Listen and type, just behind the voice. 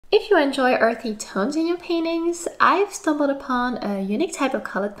If you enjoy earthy tones in your paintings, I've stumbled upon a unique type of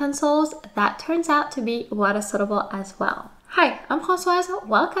colored pencils that turns out to be water soluble as well. Hi, I'm Françoise.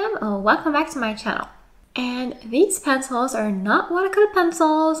 Welcome back to my channel. And these pencils are not watercolor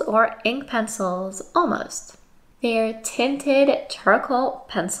pencils or ink pencils, almost. They're tinted charcoal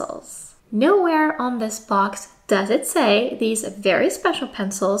pencils. Nowhere on this box does it say these very special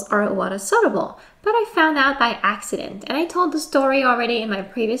pencils are water soluble, but I found out by accident, and I told the story already in my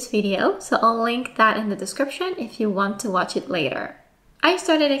previous video, so I'll link that in the description if you want to watch it later. I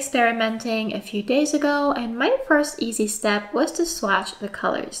started experimenting a few days ago, and my first easy step was to swatch the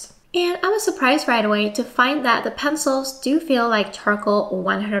colors. And I was surprised right away to find that the pencils do feel like charcoal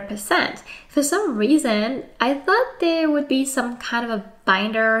 100%. For some reason, I thought there would be some kind of a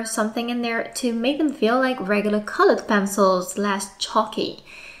binder or something in there to make them feel like regular colored pencils, less chalky.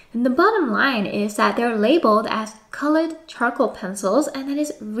 And the bottom line is that they're labeled as colored charcoal pencils, and that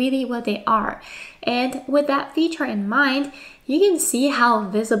is really what they are. And with that feature in mind, you can see how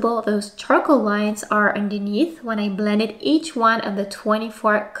visible those charcoal lines are underneath when I blended each one of the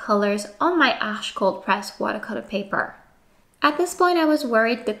 24 colors on my ash cold pressed watercolor paper. At this point, I was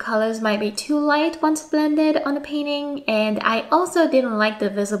worried the colors might be too light once blended on the painting, and I also didn't like the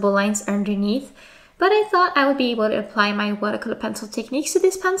visible lines underneath, but I thought I would be able to apply my watercolor pencil techniques to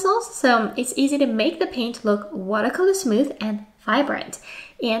these pencils, so it's easy to make the paint look watercolor smooth and vibrant.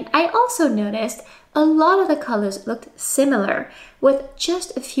 And I also noticed a lot of the colors looked similar, with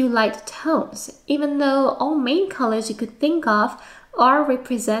just a few light tones, even though all main colors you could think of are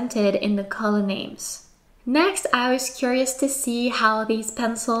represented in the color names. Next, I was curious to see how these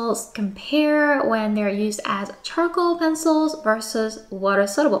pencils compare when they're used as charcoal pencils versus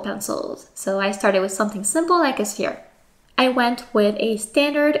water-soluble pencils. So I started with something simple like a sphere. I went with a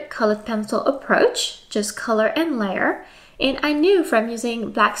standard colored pencil approach, just color and layer. And I knew from using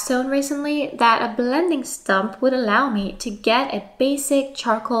Blackstone recently that a blending stump would allow me to get a basic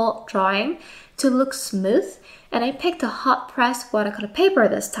charcoal drawing to look smooth. And I picked a hot press watercolor paper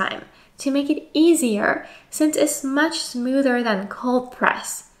this time to make it easier, since it's much smoother than cold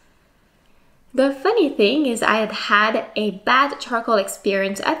press. The funny thing is I had a bad charcoal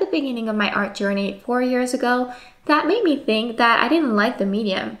experience at the beginning of my art journey 4 years ago that made me think that I didn't like the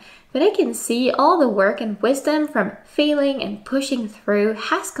medium, but I can see all the work and wisdom from failing and pushing through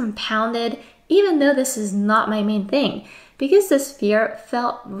has compounded, even though this is not my main thing, because the sphere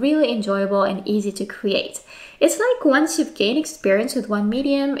felt really enjoyable and easy to create. It's like once you've gained experience with one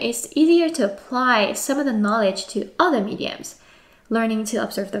medium, it's easier to apply some of the knowledge to other mediums. Learning to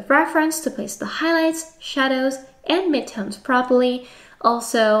observe the reference to place the highlights, shadows, and midtones properly,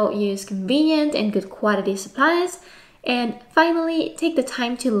 also use convenient and good quality supplies, and finally take the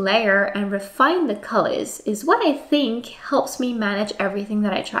time to layer and refine the colors is what I think helps me manage everything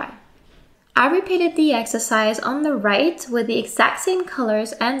that I try. I repeated the exercise on the right with the exact same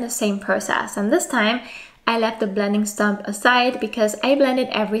colors and the same process, and this time I left the blending stump aside because I blended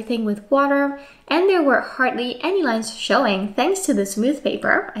everything with water and there were hardly any lines showing thanks to the smooth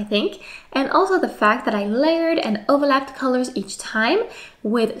paper, I think, and also the fact that I layered and overlapped colors each time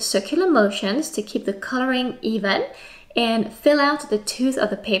with circular motions to keep the coloring even and fill out the tooth of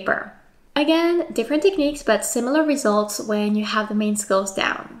the paper. Again, different techniques but similar results when you have the main skills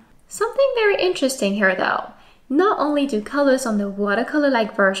down. Something very interesting here though. Not only do colors on the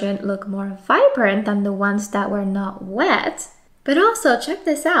watercolor-like version look more vibrant than the ones that were not wet, but also check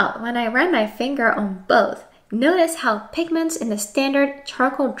this out, when I ran my finger on both, notice how pigments in the standard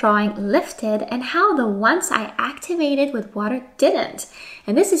charcoal drawing lifted and how the ones I activated with water didn't.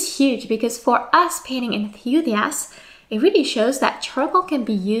 And this is huge because for us painting enthusiasts, it really shows that charcoal can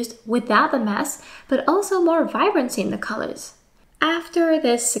be used without the mess, but also more vibrancy in the colors. After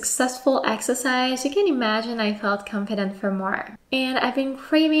this successful exercise, you can imagine I felt confident for more. And I've been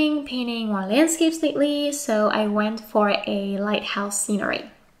craving painting more landscapes lately, so I went for a lighthouse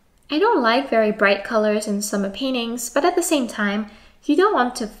scenery. I don't like very bright colors in summer paintings, but at the same time, you don't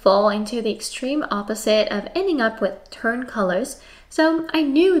want to fall into the extreme opposite of ending up with turned colors, so I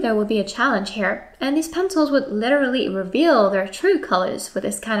knew there would be a challenge here, and these pencils would literally reveal their true colors with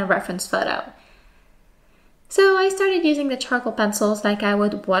this kind of reference photo. So I started using the charcoal pencils like I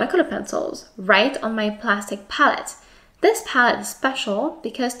would watercolor pencils, right on my plastic palette. This palette is special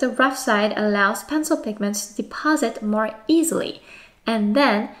because the rough side allows pencil pigments to deposit more easily. And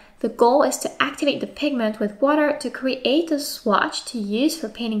then the goal is to activate the pigment with water to create a swatch to use for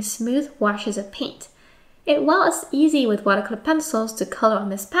painting smooth washes of paint. And while it's easy with watercolor pencils to color on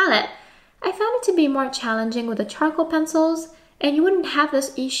this palette, I found it to be more challenging with the charcoal pencils, and you wouldn't have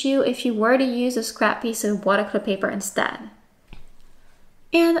this issue if you were to use a scrap piece of watercolor paper instead.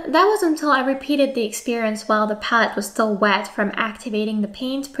 And that was until I repeated the experience while the palette was still wet from activating the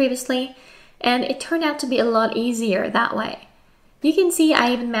paint previously, and it turned out to be a lot easier that way. You can see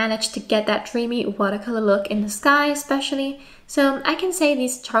I even managed to get that dreamy watercolor look in the sky especially, so I can say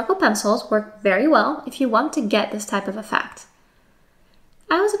these charcoal pencils work very well if you want to get this type of effect.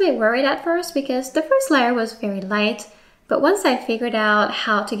 I was a bit worried at first because the first layer was very light, but once I figured out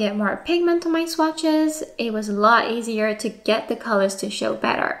how to get more pigment on my swatches, it was a lot easier to get the colors to show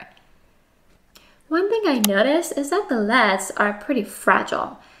better. One thing I noticed is that the leads are pretty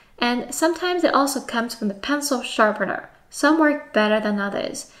fragile, and sometimes it also comes from the pencil sharpener. Some work better than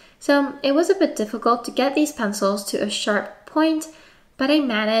others, so it was a bit difficult to get these pencils to a sharp point, but I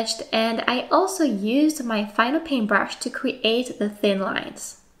managed, and I also used my final paintbrush to create the thin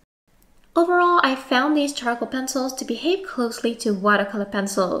lines. Overall, I found these charcoal pencils to behave closely to watercolor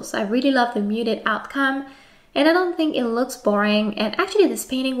pencils. I really love the muted outcome, and I don't think it looks boring, and actually this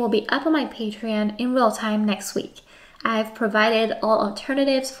painting will be up on my Patreon in real time next week. I've provided all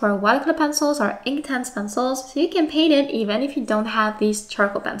alternatives for watercolor pencils or Inktense pencils, so you can paint it even if you don't have these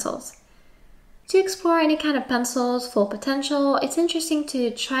charcoal pencils. To explore any kind of pencil's full potential, it's interesting to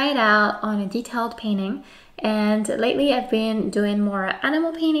try it out on a detailed painting, and lately I've been doing more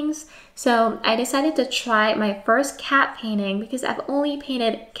animal paintings, so I decided to try my first cat painting because I've only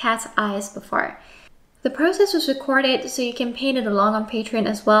painted cat's eyes before. The process was recorded so you can paint it along on Patreon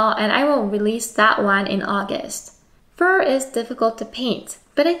as well, and I will release that one in August. Fur is difficult to paint,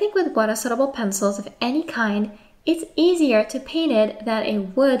 but I think with water-soluble pencils of any kind, it's easier to paint it than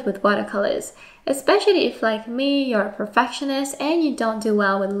it would with watercolors, especially if, like me, you're a perfectionist and you don't do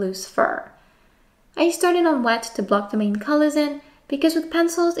well with loose fur. I started on wet to block the main colors in, because with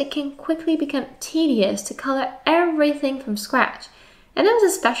pencils it can quickly become tedious to color everything from scratch, and that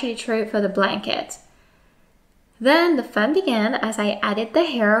was especially true for the blanket. Then the fun began as I added the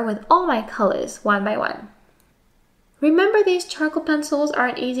hair with all my colors one by one. Remember, these charcoal pencils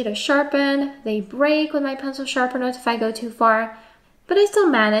aren't easy to sharpen, they break with my pencil sharpener if I go too far, but I still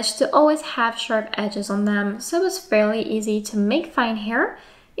managed to always have sharp edges on them, so it was fairly easy to make fine hair,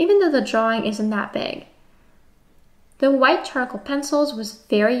 even though the drawing isn't that big. The white charcoal pencils was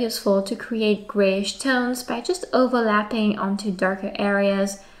very useful to create grayish tones by just overlapping onto darker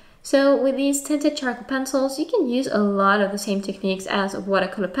areas. So with these tinted charcoal pencils, you can use a lot of the same techniques as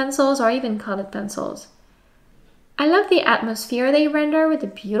watercolor pencils or even colored pencils. I love the atmosphere they render with the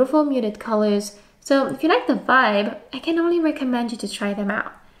beautiful muted colors, so if you like the vibe, I can only recommend you to try them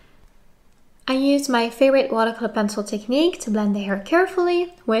out. I used my favorite watercolor pencil technique to blend the hair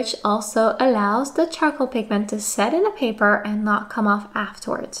carefully, which also allows the charcoal pigment to set in the paper and not come off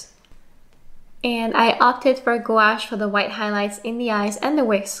afterwards. And I opted for gouache for the white highlights in the eyes and the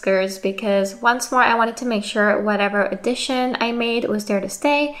whiskers because once more I wanted to make sure whatever addition I made was there to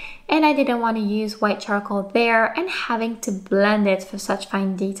stay, and I didn't want to use white charcoal there and having to blend it for such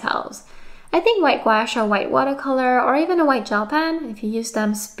fine details. I think white gouache or white watercolor or even a white gel pen, if you use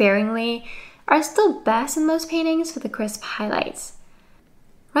them sparingly, are still best in most paintings for the crisp highlights.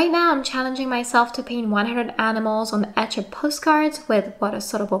 Right now, I'm challenging myself to paint 100 animals on etched postcards with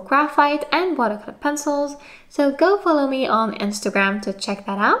water-soluble graphite and watercolor pencils, so go follow me on Instagram to check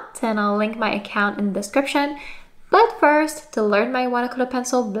that out, and I'll link my account in the description. But first, to learn my watercolor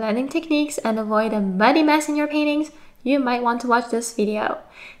pencil blending techniques and avoid a muddy mess in your paintings, you might want to watch this video.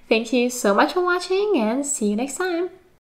 Thank you so much for watching, and see you next time!